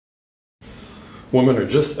Women are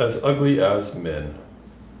just as ugly as men.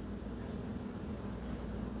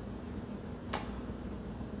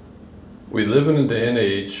 We live in a day and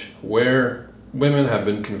age where women have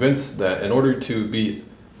been convinced that in order to be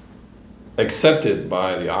accepted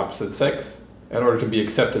by the opposite sex, in order to be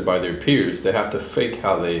accepted by their peers, they have to fake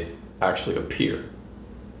how they actually appear.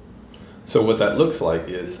 So what that looks like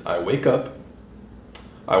is I wake up,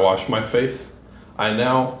 I wash my face, I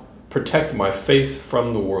now protect my face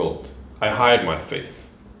from the world. I hide my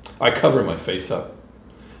face. I cover my face up.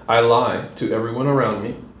 I lie to everyone around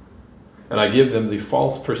me, and I give them the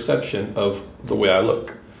false perception of the way I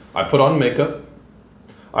look. I put on makeup.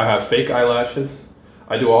 I have fake eyelashes.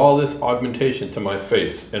 I do all this augmentation to my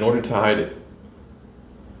face in order to hide it.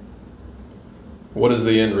 What is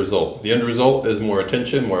the end result? The end result is more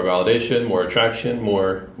attention, more validation, more attraction,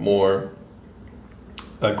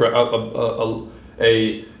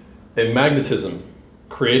 a magnetism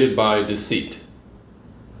created by deceit.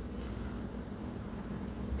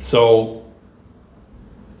 So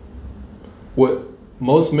what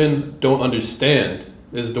most men don't understand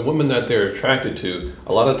is the women that they're attracted to,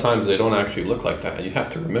 a lot of times they don't actually look like that. And you have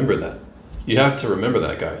to remember that. You have to remember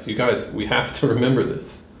that, guys. You guys, we have to remember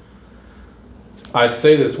this. I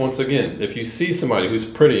say this once again, if you see somebody who's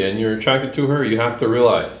pretty and you're attracted to her, you have to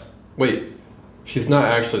realize, wait, she's not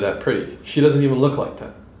actually that pretty. She doesn't even look like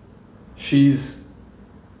that. She's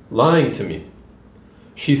lying to me.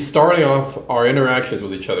 She's starting off our interactions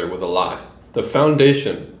with each other with a lie. The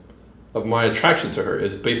foundation of my attraction to her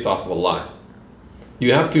is based off of a lie.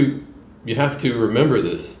 You have to remember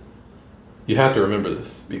this. You have to remember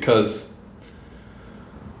this because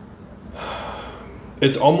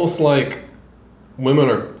it's almost like women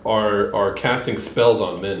are casting spells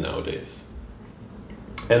on men nowadays.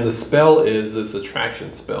 And the spell is this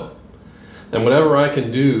attraction spell. And whatever I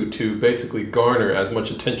can do to basically garner as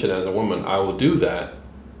much attention as a woman, I will do that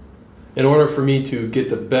in order for me to get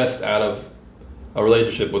the best out of a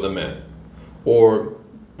relationship with a man, or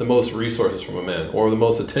the most resources from a man, or the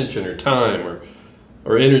most attention or time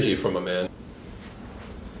or energy from a man.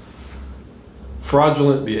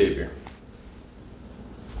 Fraudulent behavior.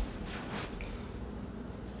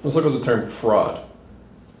 Let's look at the term fraud.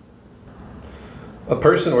 A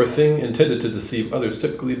person or thing intended to deceive others,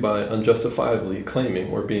 typically by unjustifiably claiming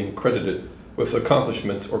or being credited with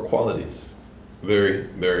accomplishments or qualities. Very,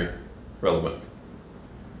 very relevant.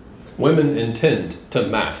 Women intend to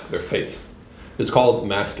mask their face. It's called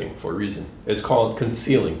masking for a reason. It's called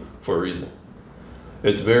concealing for a reason.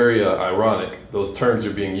 It's very ironic. Those terms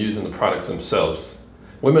are being used in the products themselves.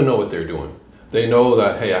 Women know what they're doing. They know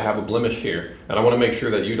that, hey, I have a blemish here, and I want to make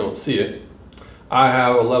sure that you don't see it. I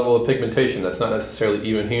have a level of pigmentation that's not necessarily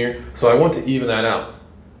even here, so I want to even that out.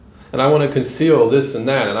 And I want to conceal this and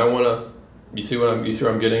that, and I want to, you see where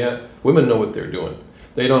I'm getting at? Women know what they're doing.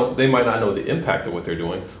 They might not know the impact of what they're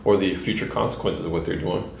doing, or the future consequences of what they're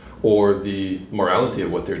doing, or the morality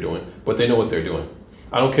of what they're doing, but they know what they're doing.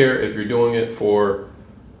 I don't care if you're doing it for,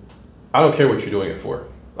 I don't care what you're doing it for.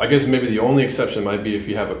 I guess maybe the only exception might be if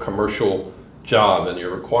you have a commercial job and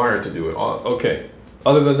you're required to do it. Okay.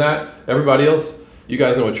 Other than that, everybody else, you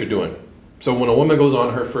guys know what you're doing. So when a woman goes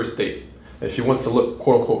on her first date and she wants to look,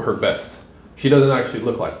 quote unquote, her best, she doesn't actually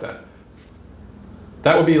look like that.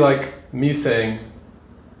 That would be like me saying,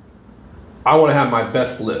 I want to have my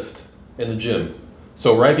best lift in the gym.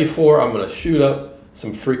 So right before I'm going to shoot up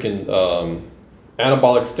some freaking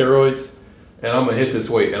anabolic steroids and I'm going to hit this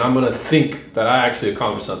weight and I'm going to think that I actually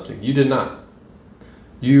accomplished something. You did not.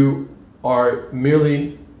 You are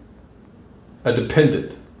merely a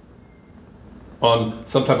dependent on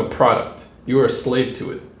some type of product. You are a slave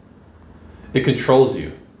to it. It controls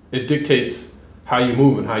you. It dictates how you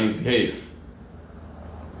move and how you behave.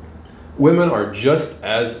 Women are just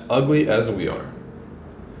as ugly as we are.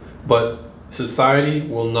 But society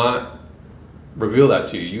will not reveal that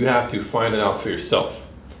to you. You have to find it out for yourself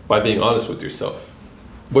by being honest with yourself.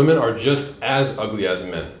 Women are just as ugly as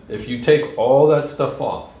men. If you take all that stuff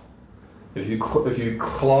off, if you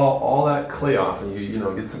claw all that clay off and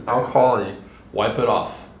you get some alcohol and you wipe it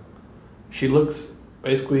off, she looks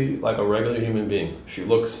basically like a regular human being. She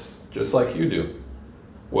looks just like you do.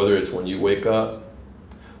 Whether it's when you wake up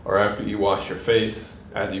or after you wash your face,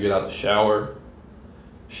 after you get out the shower,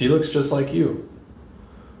 she looks just like you.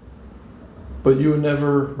 But you would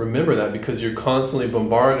never remember that because you're constantly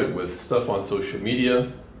bombarded with stuff on social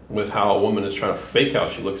media, with how a woman is trying to fake how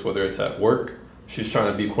she looks, whether it's at work. She's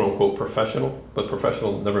trying to be quote unquote professional, but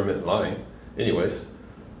professional never meant lying. Anyways,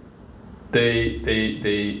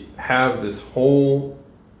 they have this whole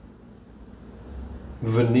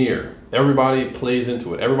veneer. Everybody plays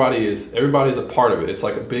into it. Everybody's a part of it. It's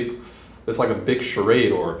like a big it's like a big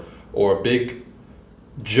charade or a big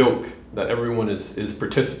joke that everyone is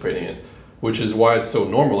participating in, which is why it's so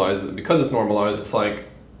normalized. Because it's normalized, it's like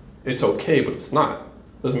it's okay, but it's not.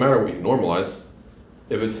 It doesn't matter what you normalize.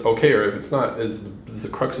 If it's okay or if it's not is the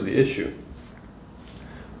crux of the issue.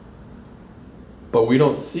 But we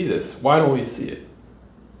don't see this. Why don't we see it?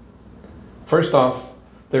 First off,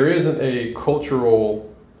 there isn't a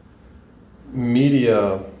cultural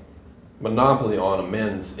media monopoly on a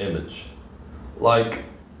man's image. Like,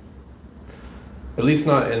 at least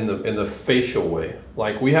not in the facial way.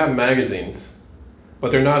 Like, we have magazines,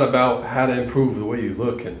 but they're not about how to improve the way you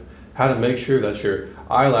look and how to make sure that your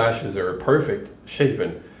eyelashes are perfect shape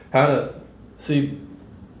and how to see.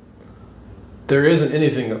 There isn't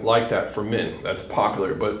anything like that for men that's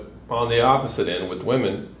popular, but on the opposite end with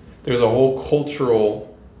women, there's a whole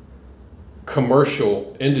cultural,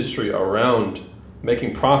 commercial industry around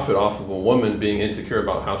making profit off of a woman being insecure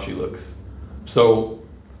about how she looks. So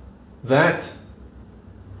that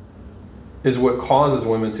is what causes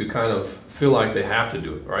women to kind of feel like they have to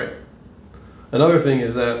do it, right? Another thing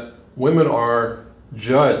is that women are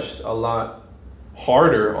judged a lot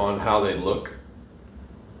harder on how they look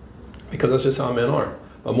because that's just how men are.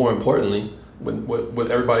 But more importantly,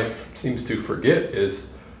 what everybody seems to forget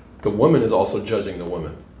is the woman is also judging the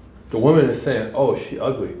woman. The woman is saying, oh, she's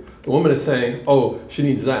ugly. The woman is saying, oh, she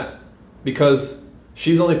needs that. Because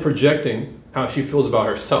she's only projecting how she feels about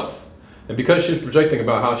herself. And because she's projecting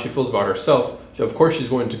about how she feels about herself, of course she's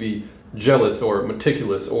going to be jealous or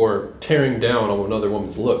meticulous or tearing down on another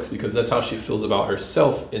woman's looks because that's how she feels about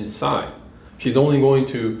herself inside. She's only going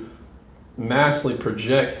to massively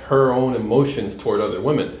project her own emotions toward other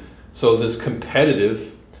women. So this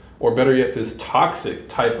competitive, or better yet, this toxic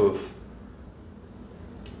type of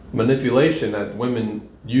manipulation that women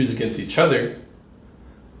use against each other,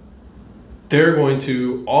 they're going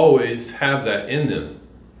to always have that in them.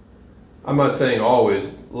 I'm not saying always,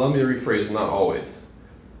 let me rephrase, not always.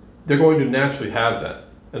 They're going to naturally have that.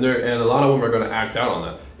 And a lot of women are going to act out on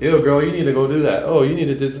that. Ew, girl, you need to go do that. Oh, you need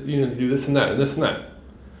to do this and that and this and that.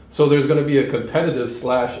 So there's going to be a competitive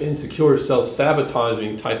 / insecure,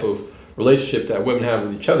 self-sabotaging type of relationship that women have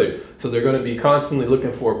with each other. So they're going to be constantly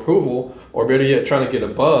looking for approval, or better yet, trying to get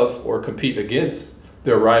above or compete against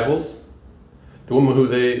their rivals, the woman who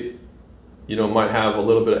they, might have a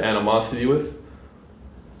little bit of animosity with.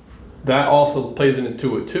 That also plays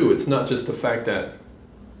into it too. It's not just the fact that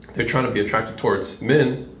they're trying to be attracted towards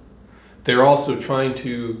men. They're also trying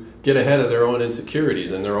to get ahead of their own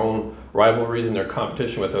insecurities and their own rivalries and their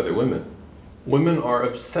competition with other women. Women are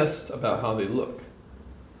obsessed about how they look.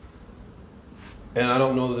 And I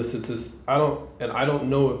don't know I don't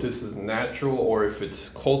know if this is natural or if it's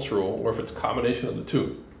cultural or if it's a combination of the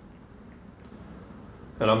two.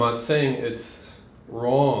 And I'm not saying it's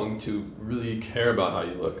wrong to really care about how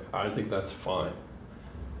you look. I think that's fine.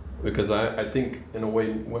 Because I think in a way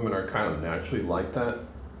women are kind of naturally like that.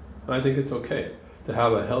 And I think it's okay to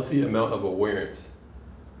have a healthy amount of awareness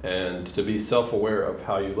and to be self-aware of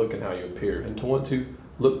how you look and how you appear and to want to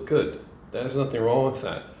look good. There's nothing wrong with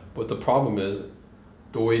that. But the problem is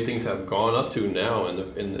the way things have gone up to now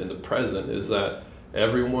in the present is that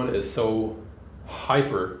everyone is so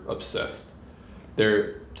hyper obsessed.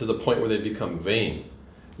 They're to the point where they become vain,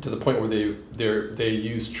 to the point where they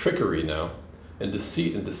use trickery now and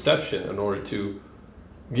deceit and deception in order to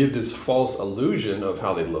give this false illusion of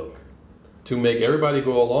how they look, to make everybody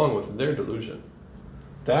go along with their delusion.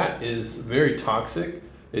 That is very toxic,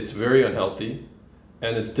 it's very unhealthy,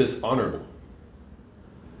 and it's dishonorable.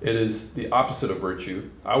 It is the opposite of virtue.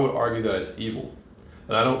 I would argue that it's evil.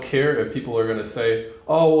 And I don't care if people are going to say,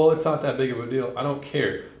 oh, well, it's not that big of a deal. I don't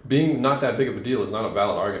care. Being not that big of a deal is not a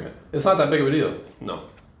valid argument. It's not that big of a deal. No.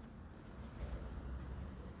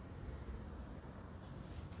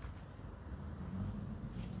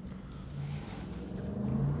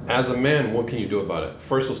 As a man, what can you do about it?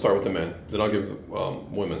 First, we'll start with the men. Then I'll give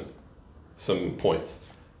women some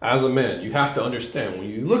points. As a man, you have to understand when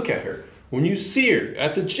you look at her, when you see her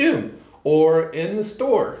at the gym or in the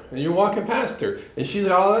store and you're walking past her and she's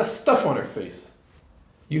got all that stuff on her face,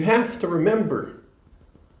 you have to remember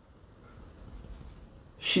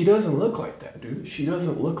she doesn't look like that, dude. She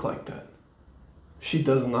doesn't look like that. She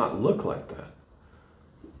does not look like that.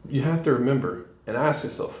 You have to remember and ask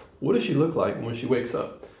yourself, what does she look like when she wakes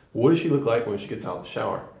up? What does she look like when she gets out of the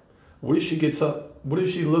shower? What does she gets up? What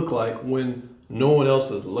does she look like when no one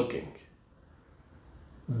else is looking?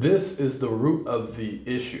 This is the root of the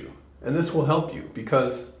issue. And this will help you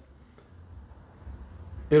because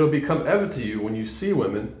it'll become evident to you when you see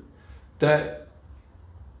women that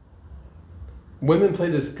women play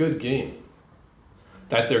this good game.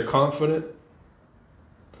 that they're confident,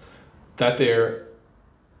 that they're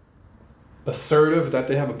assertive, that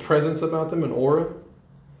they have a presence about them, an aura,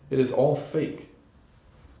 it is all fake.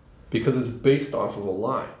 Because it's based off of a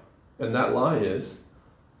lie. And that lie is,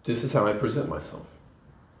 this is how I present myself.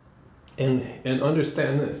 And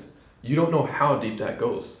understand this, you don't know how deep that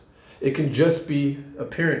goes. It can just be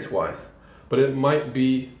appearance-wise, but it might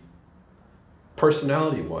be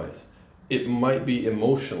personality-wise. It might be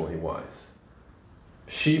emotionally wise.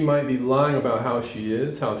 She might be lying about how she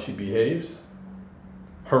is, how she behaves,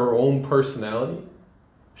 her own personality.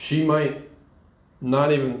 She might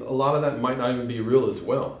not even, a lot of that might not even be real as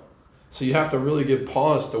well. So you have to really give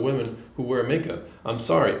pause to women who wear makeup. I'm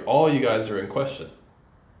sorry, all you guys are in question.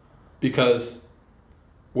 Because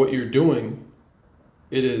what you're doing,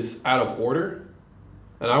 it is out of order.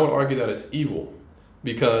 And I would argue that it's evil.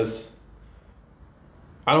 Because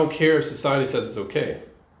I don't care if society says it's okay.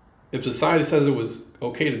 If society says it was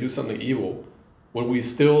okay to do something evil, would we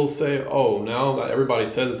still say, oh, now that everybody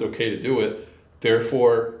says it's okay to do it,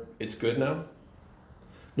 therefore it's good now?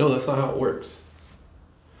 No, that's not how it works.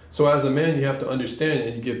 So as a man, you have to understand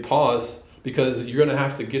and you give pause, because you're going to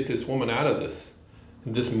have to get this woman out of this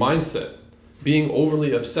mindset. Being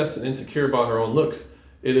overly obsessed and insecure about her own looks,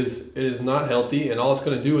 it is not healthy, and all it's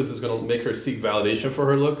going to do is it's going to make her seek validation for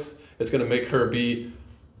her looks. It's going to make her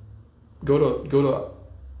go to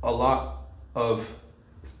a lot of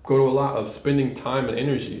spending time and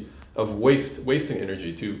energy, of wasting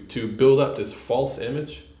energy to build up this false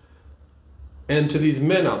image. And to these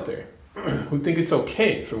men out there who think it's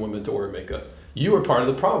okay for women to wear makeup, you are part of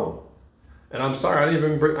the problem. And I'm sorry, I didn't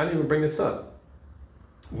even bring this up.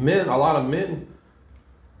 Men, a lot of men,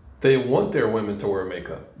 they want their women to wear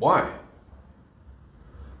makeup. Why?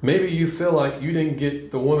 Maybe you feel like you didn't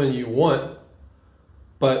get the woman you want,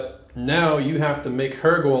 but now you have to make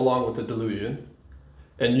her go along with the delusion,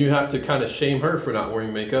 and you have to kind of shame her for not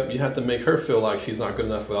wearing makeup. You have to make her feel like she's not good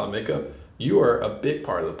enough without makeup. You are a big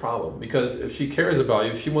part of the problem, because if she cares about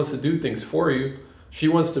you, she wants to do things for you. She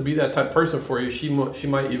wants to be that type of person for you. She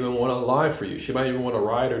might even want to lie for you. She might even want to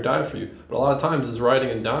ride or die for you. But a lot of times, this riding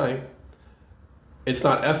and dying, it's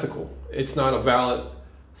not ethical. It's not a valid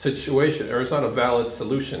situation, or it's not a valid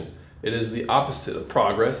solution. It is the opposite of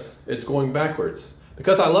progress. It's going backwards.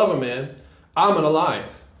 Because I love a man, I'm gonna lie.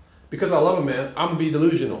 Because I love a man, I'm gonna be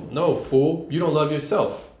delusional. No, fool, you don't love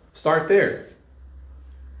yourself. Start there.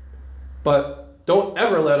 But don't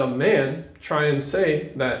ever let a man try and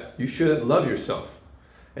say that you shouldn't love yourself.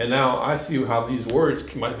 And now I see how these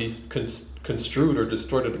words might be construed or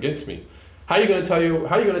distorted against me. How are you going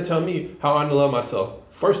to tell me how I'm to love myself?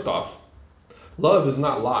 First off, love is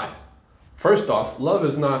not lie. First off, love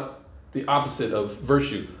is not the opposite of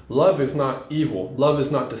virtue. Love is not evil. Love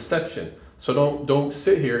is not deception. So don't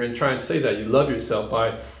sit here and try and say that you love yourself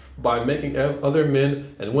by making other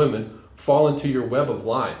men and women fall into your web of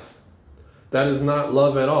lies. That is not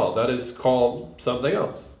love at all. That is called something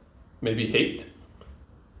else. Maybe hate.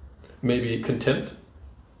 Maybe contempt.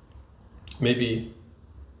 Maybe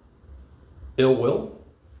ill will.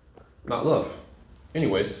 Not love.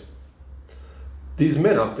 Anyways, these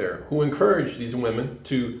men out there who encourage these women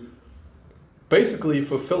to basically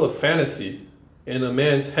fulfill a fantasy in a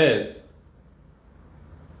man's head,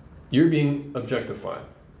 you're being objectified.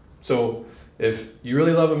 So if you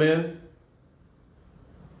really love a man,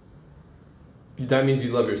 that means you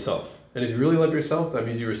love yourself. And if you really love yourself, that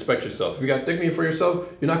means you respect yourself. If you got dignity for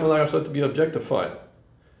yourself, you're not going to allow yourself to be objectified.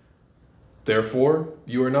 Therefore,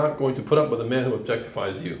 you are not going to put up with a man who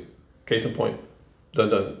objectifies you. Case in point.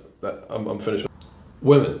 Done. I'm finished.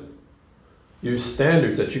 Women, your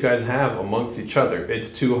standards that you guys have amongst each other, it's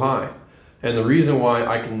too high. And the reason why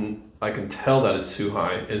I can tell that it's too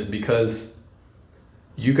high is because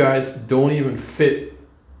you guys don't even fit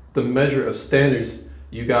the measure of standards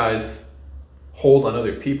you guys hold on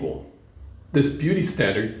other people. This beauty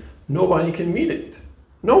standard, nobody can meet it.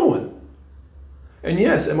 No one. And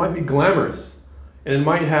yes, it might be glamorous, and it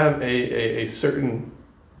might have a certain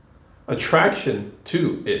attraction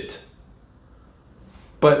to it.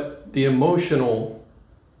 But the emotional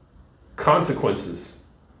consequences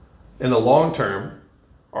in the long term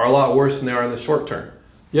are a lot worse than they are in the short term.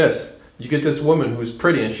 Yes, you get this woman who's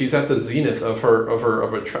pretty and she's at the zenith of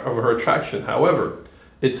her attraction. However,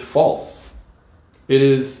 it's false. It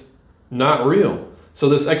is not real. So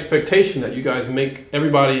this expectation that you guys make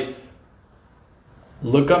everybody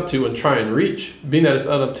look up to and try and reach, being that it's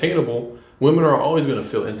unobtainable, women are always going to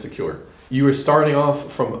feel insecure. You are starting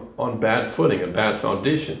off on bad footing, a bad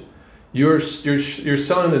foundation. You're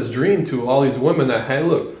selling this dream to all these women that, hey,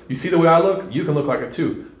 look, you see the way I look? You can look like it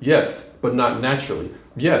too. Yes, but not naturally.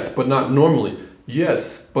 Yes, but not normally.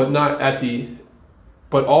 Yes, but not at the,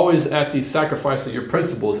 but always at the sacrifice of your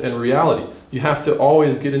principles and reality. You have to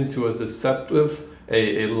always get into a deceptive,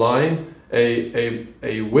 a lying,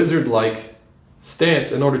 a wizard-like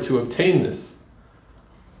stance in order to obtain this.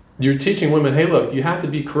 You're teaching women, hey, look, you have to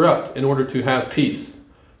be corrupt in order to have peace.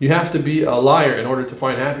 You have to be a liar in order to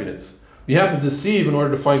find happiness. You have to deceive in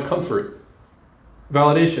order to find comfort,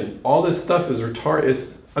 validation. All this stuff is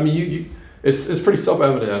retarded. I mean, it's pretty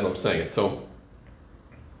self-evident as I'm saying it. So,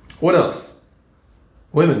 what else?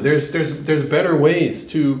 Women, there's better ways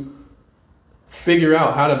to figure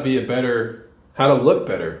out how to look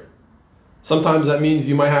better. Sometimes that means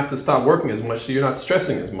you might have to stop working as much so you're not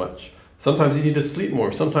stressing as much. Sometimes you need to sleep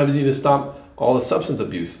more. Sometimes you need to stop all the substance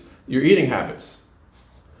abuse, your eating habits.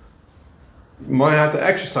 You might have to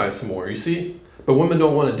exercise some more, you see? But women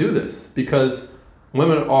don't want to do this because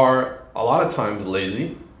women are a lot of times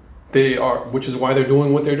lazy. Which is why they're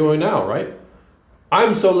doing what they're doing now, right?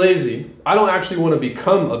 I'm so lazy, I don't actually want to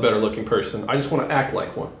become a better looking person. I just want to act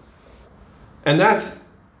like one. And that's,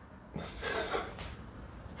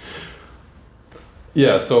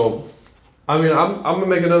 yeah, so, I mean, I'm going to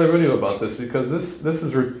make another video about this because this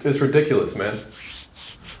is ridiculous, man.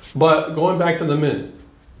 But going back to the men,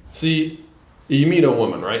 see, you meet a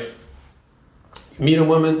woman, right? You meet a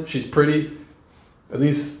woman, she's pretty, at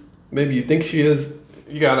least maybe you think she is.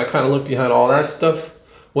 You gotta kind of look behind all that stuff.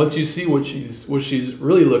 Once you see what she's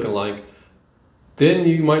really looking like, then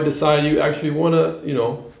you might decide you actually want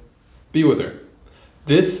to, be with her.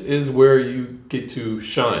 This is where you get to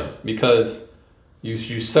shine because you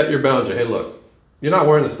set your boundary. Hey, look, you're not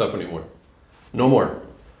wearing this stuff anymore. No more.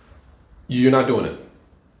 You're not doing it.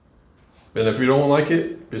 And if you don't like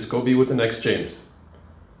it, just go be with the next James.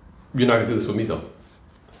 You're not gonna do this with me though.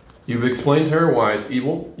 You've explained to her why it's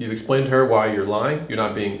evil. You've explained to her why you're lying. You're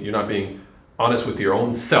not being honest with your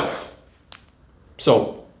own self.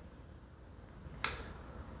 So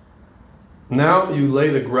now you lay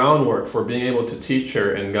the groundwork for being able to teach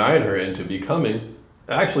her and guide her into becoming,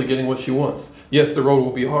 actually getting what she wants. Yes, the road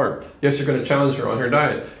will be hard. Yes, you're going to challenge her on her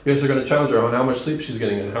diet. Yes, you're going to challenge her on how much sleep she's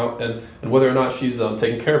getting and whether or not she's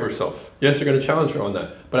taking care of herself. Yes, you're going to challenge her on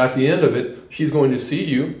that. But at the end of it, she's going to see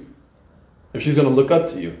you, and she's going to look up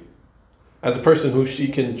to you as a person who she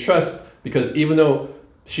can trust, because even though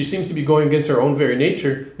she seems to be going against her own very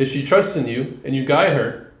nature, if she trusts in you and you guide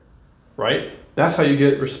her, right, that's how you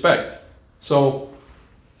get respect. So,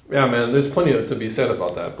 yeah, man, there's plenty to be said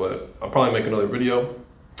about that, but I'll probably make another video.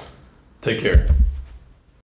 Take care.